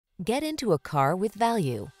Get into a car with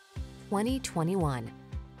value. 2021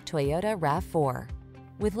 Toyota RAV4.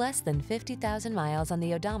 With less than 50,000 miles on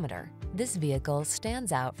the odometer, this vehicle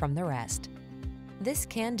stands out from the rest. This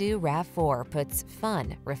can-do RAV4 puts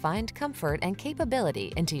fun, refined comfort, and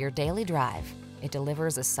capability into your daily drive. It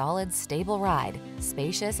delivers a solid, stable ride,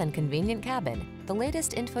 spacious and convenient cabin, the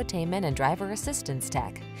latest infotainment and driver assistance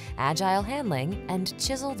tech, agile handling, and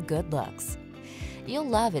chiseled good looks. You'll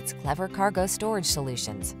love its clever cargo storage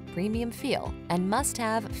solutions, premium feel, and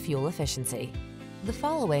must-have fuel efficiency. The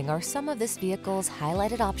following are some of this vehicle's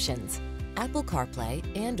highlighted options: Apple CarPlay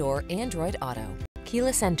and/or Android Auto,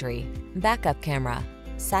 keyless entry, backup camera,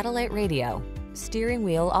 satellite radio, steering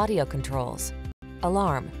wheel audio controls,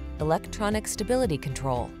 alarm, electronic stability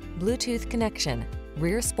control, Bluetooth connection,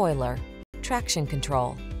 rear spoiler, traction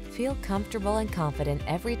control. Feel comfortable and confident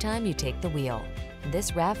every time you take the wheel.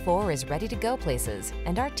 This RAV4 is ready to go places,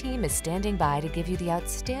 and our team is standing by to give you the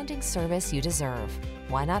outstanding service you deserve.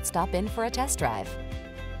 Why not stop in for a test drive?